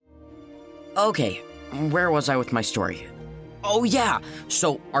Okay, where was I with my story? Oh yeah,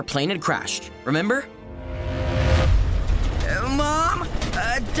 so our plane had crashed, remember? Mom?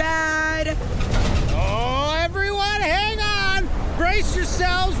 Dad? Oh, everyone, hang on! Brace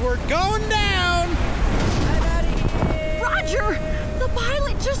yourselves, we're going down! I'm out of here! Roger! The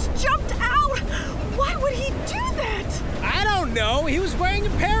pilot just jumped out! Why would he do that? I don't know, he was wearing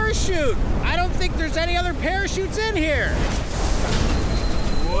a parachute! I don't think there's any other parachutes in here!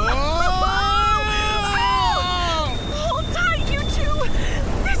 Whoa! Hold tight, you two!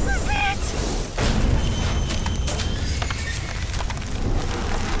 This is it!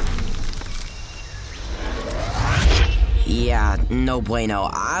 Yeah, no bueno.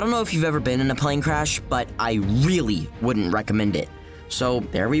 I don't know if you've ever been in a plane crash, but I really wouldn't recommend it. So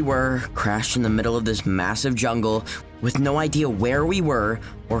there we were, crashed in the middle of this massive jungle with no idea where we were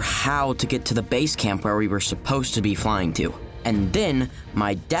or how to get to the base camp where we were supposed to be flying to. And then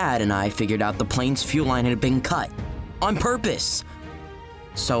my dad and I figured out the plane's fuel line had been cut. On purpose.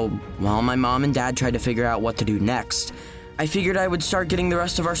 So while my mom and dad tried to figure out what to do next, I figured I would start getting the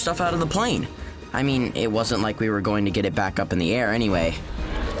rest of our stuff out of the plane. I mean, it wasn't like we were going to get it back up in the air anyway.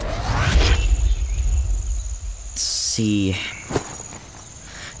 Let's see.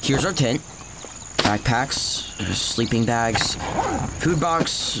 Here's our tent. Backpacks, sleeping bags, food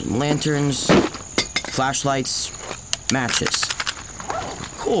box, lanterns, flashlights, matches.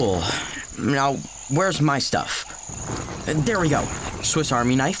 Cool. Now, where's my stuff? There we go. Swiss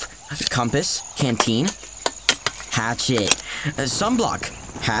Army knife, compass, canteen, hatchet, sunblock,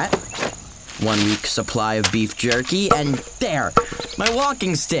 hat, 1 week supply of beef jerky, and there, my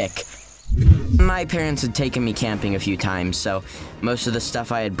walking stick. My parents had taken me camping a few times, so most of the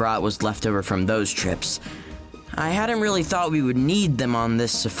stuff I had brought was leftover from those trips. I hadn't really thought we would need them on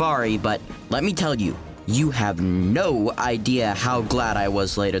this safari, but let me tell you, you have no idea how glad I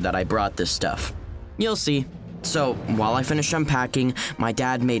was later that I brought this stuff. You'll see. So, while I finished unpacking, my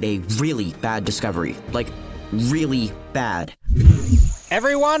dad made a really bad discovery. Like, really bad.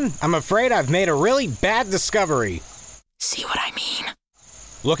 Everyone, I'm afraid I've made a really bad discovery. See what I mean?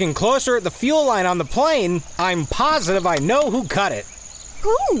 Looking closer at the fuel line on the plane, I'm positive I know who cut it.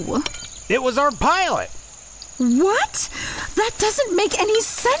 Who? It was our pilot. What? That doesn't make any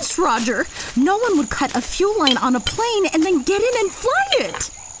sense, Roger. No one would cut a fuel line on a plane and then get in and fly it.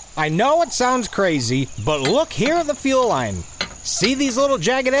 I know it sounds crazy, but look here at the fuel line. See these little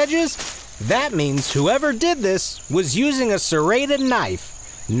jagged edges? That means whoever did this was using a serrated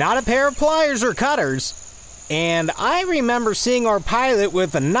knife, not a pair of pliers or cutters. And I remember seeing our pilot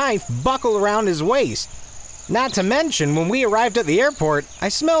with a knife buckled around his waist. Not to mention, when we arrived at the airport, I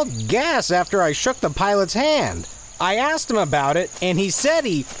smelled gas after I shook the pilot's hand. I asked him about it, and he said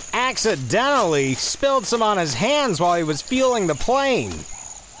he accidentally spilled some on his hands while he was fueling the plane.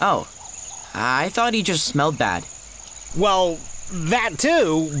 Oh, I thought he just smelled bad. Well, that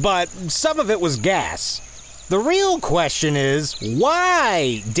too, but some of it was gas. The real question is,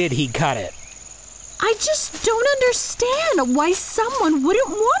 why did he cut it? I just don't understand why someone wouldn't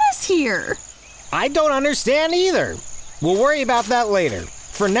want us here. I don't understand either. We'll worry about that later.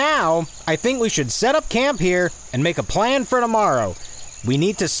 For now, I think we should set up camp here and make a plan for tomorrow. We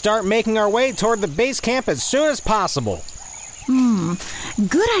need to start making our way toward the base camp as soon as possible.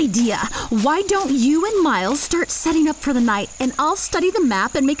 Good idea. Why don't you and Miles start setting up for the night, and I'll study the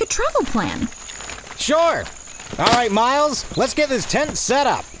map and make a travel plan. Sure. All right, Miles, let's get this tent set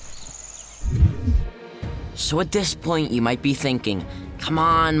up. So at this point, you might be thinking, come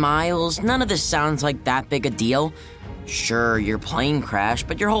on, Miles, none of this sounds like that big a deal. Sure, your plane crashed,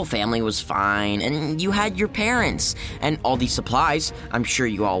 but your whole family was fine, and you had your parents, and all these supplies. I'm sure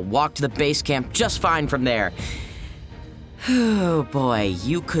you all walked to the base camp just fine from there. Oh boy,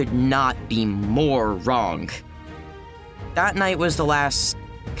 you could not be more wrong. That night was the last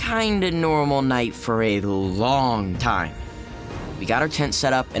kinda normal night for a long time. We got our tent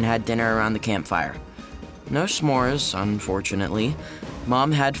set up and had dinner around the campfire. No s'mores, unfortunately.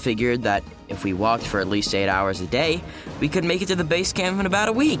 Mom had figured that if we walked for at least 8 hours a day, we could make it to the base camp in about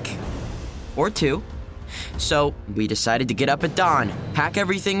a week. Or 2. So we decided to get up at dawn, pack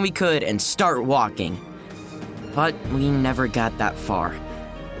everything we could, and start walking. But we never got that far.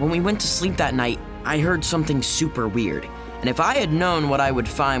 When we went to sleep that night, I heard something super weird. And if I had known what I would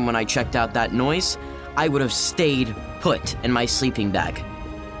find when I checked out that noise, I would have stayed put in my sleeping bag.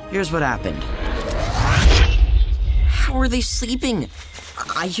 Here's what happened. How are they sleeping?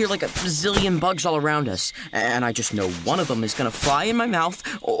 I hear like a bazillion bugs all around us, and I just know one of them is gonna fly in my mouth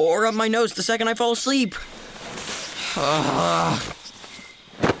or up my nose the second I fall asleep.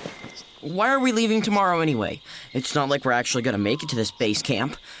 Why are we leaving tomorrow anyway? It's not like we're actually gonna make it to this base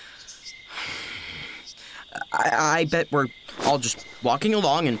camp. I bet we're all just walking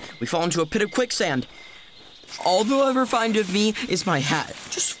along and we fall into a pit of quicksand. All they'll ever find of me is my hat,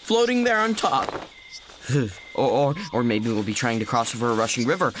 just floating there on top. Or maybe we'll be trying to cross over a rushing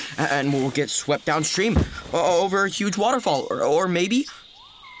river and we'll get swept downstream over a huge waterfall. Or maybe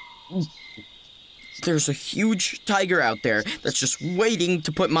there's a huge tiger out there that's just waiting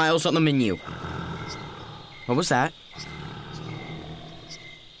to put Miles on the menu. What was that?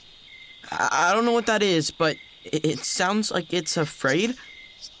 I don't know what that is, but it sounds like it's afraid.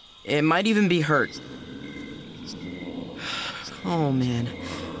 It might even be hurt. Oh, man.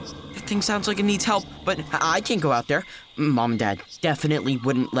 That thing sounds like it needs help, but I can't go out there. Mom and Dad definitely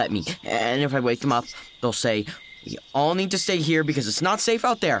wouldn't let me. And if I wake them up, they'll say, we all need to stay here because it's not safe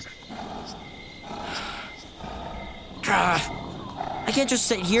out there. I can't just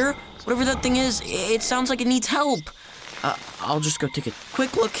sit here. Whatever that thing is, it sounds like it needs help. I'll just go take a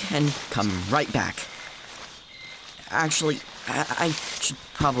quick look and come right back. Actually, I should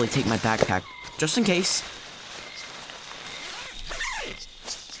probably take my backpack, just in case.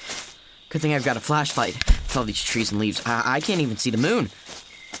 Good thing I've got a flashlight. With all these trees and leaves, I can't even see the moon.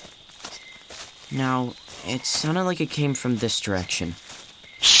 Now, it sounded like it came from this direction.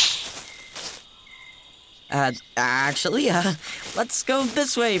 Actually, let's go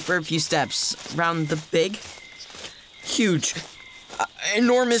this way for a few steps. Around the big, huge,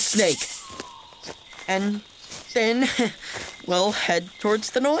 enormous snake. And then we'll head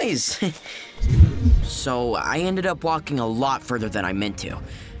towards the noise. So I ended up walking a lot further than I meant to.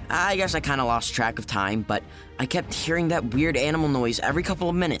 I guess I kind of lost track of time, but I kept hearing that weird animal noise every couple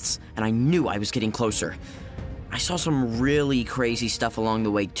of minutes, and I knew I was getting closer. I saw some really crazy stuff along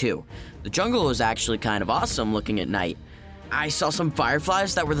the way, too. The jungle was actually kind of awesome looking at night. I saw some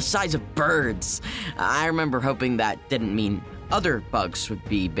fireflies that were the size of birds. I remember hoping that didn't mean other bugs would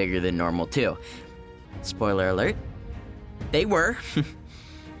be bigger than normal, too. Spoiler alert, they were.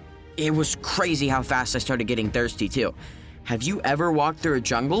 It was crazy how fast I started getting thirsty, too. Have you ever walked through a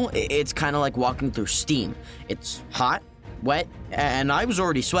jungle? It's kind of like walking through steam. It's hot, wet, and I was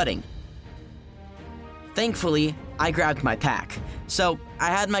already sweating. Thankfully, I grabbed my pack, so I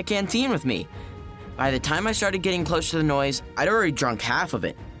had my canteen with me. By the time I started getting close to the noise, I'd already drunk half of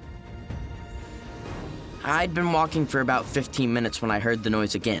it. I'd been walking for about 15 minutes when I heard the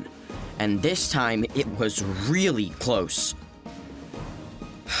noise again, and this time it was really close.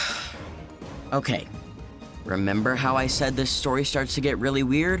 Okay, remember how I said this story starts to get really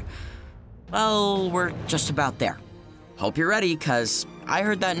weird? Well, we're just about there. Hope you're ready, cause I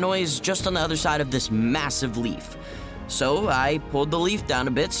heard that noise just on the other side of this massive leaf. So I pulled the leaf down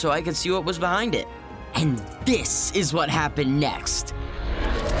a bit so I could see what was behind it. And this is what happened next.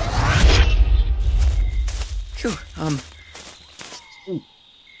 Phew,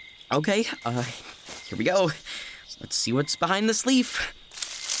 okay, here we go. Let's see what's behind this leaf.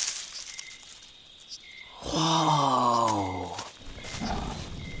 Whoa.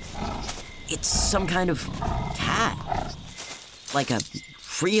 It's some kind of cat. Like a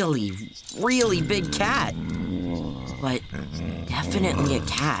really, really big cat. But definitely a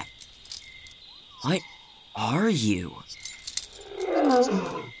cat. What are you?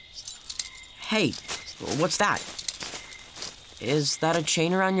 Hey, what's that? Is that a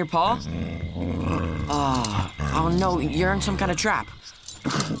chain around your paw? Oh no, you're in some kind of trap.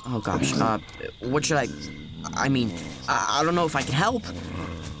 Oh gosh, what should I mean, I don't know if I can help.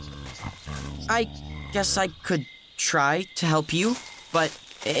 I guess I could try to help you, but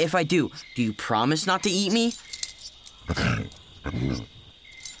if I do you promise not to eat me?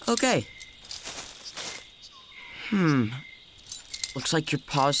 Okay. Looks like your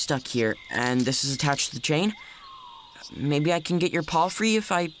paw's stuck here, and this is attached to the chain. Maybe I can get your paw free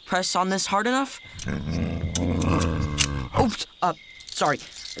if I press on this hard enough? Oops, sorry.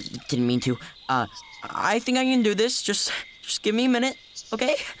 Didn't mean to. I think I can do this. Just give me a minute,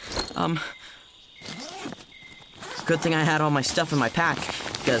 okay? Good thing I had all my stuff in my pack,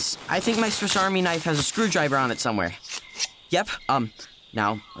 because I think my Swiss Army knife has a screwdriver on it somewhere. Yep,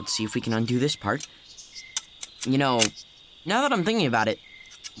 now, let's see if we can undo this part. You know, now that I'm thinking about it,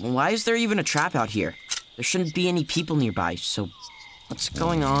 why is there even a trap out here? There shouldn't be any people nearby, so what's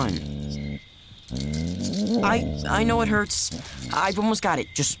going on? I know it hurts. I've almost got it.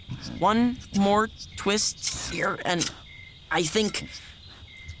 Just one more twist here, and I think...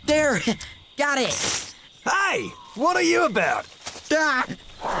 There! Got it! Hey! What are you about? Ah!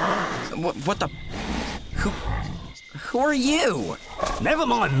 What the... Who are you? Never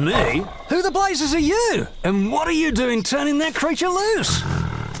mind me. Who the blazes are you? And what are you doing turning that creature loose?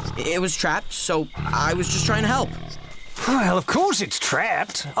 It was trapped, so I was just trying to help. Well, of course it's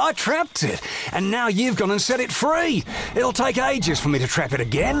trapped. I trapped it, and now you've gone and set it free. It'll take ages for me to trap it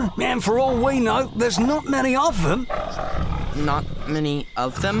again, and for all we know, there's not many of them. Not many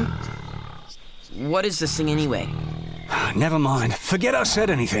of them? What is this thing anyway? Never mind. Forget I said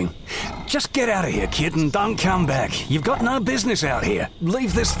anything. Just get out of here, kid, and don't come back. You've got no business out here.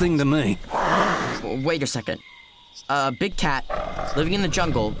 Leave this thing to me. Wait a second. A big cat living in the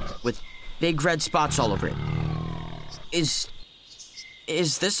jungle with big red spots all over it. Is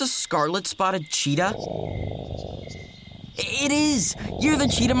this a scarlet spotted cheetah? It is! You're the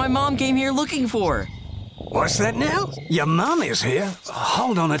cheetah my mom came here looking for. What's that now? Your mum is here?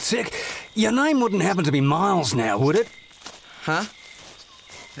 Hold on a tick. Your name wouldn't happen to be Miles now, would it? Huh?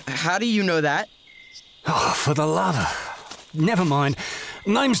 How do you know that? Oh, for the love of... Never mind.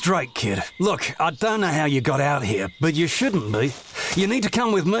 Name's Drake, kid. Look, I don't know how you got out here, but you shouldn't be. You need to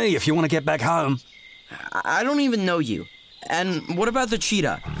come with me if you want to get back home. I don't even know you. And what about the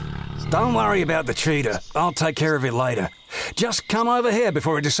cheetah? Don't worry about the cheetah. I'll take care of it later. Just come over here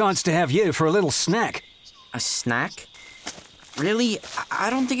before it decides to have you for a little snack. A snack? Really? I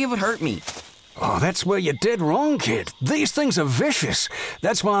don't think it would hurt me. Oh, that's where you're dead wrong, kid. These things are vicious.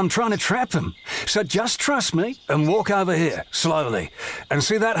 That's why I'm trying to trap them. So just trust me and walk over here, slowly. And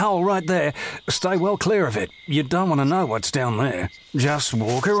see that hole right there? Stay well clear of it. You don't want to know what's down there. Just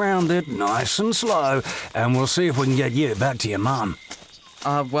walk around it, nice and slow, and we'll see if we can get you back to your mum.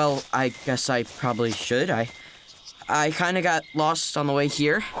 Well, I guess I probably should. I kind of got lost on the way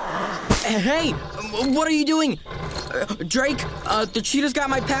here. Hey! What are you doing? Drake, the cheetah's got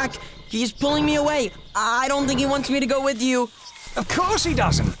my pack. He's pulling me away. I don't think he wants me to go with you. Of course he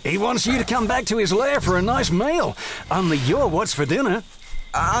doesn't. He wants you to come back to his lair for a nice meal. Only you're what's for dinner.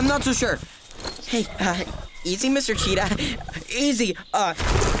 I'm not so sure. Hey, easy, Mr. Cheetah. Easy.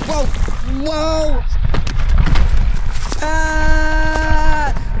 Whoa! Whoa!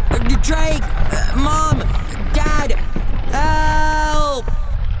 Drake! Mom! Dad! Help!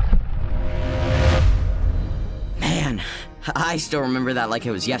 Man, I still remember that like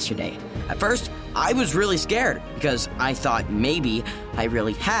it was yesterday. At first, I was really scared because I thought maybe I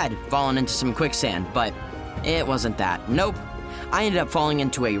really had fallen into some quicksand, but it wasn't that. Nope. I ended up falling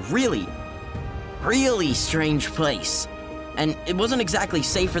into a really, really strange place. And it wasn't exactly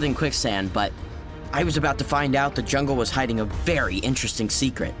safer than quicksand, but I was about to find out the jungle was hiding a very interesting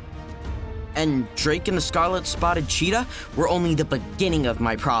secret. And Drake and the scarlet-spotted cheetah were only the beginning of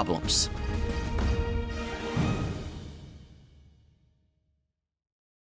my problems.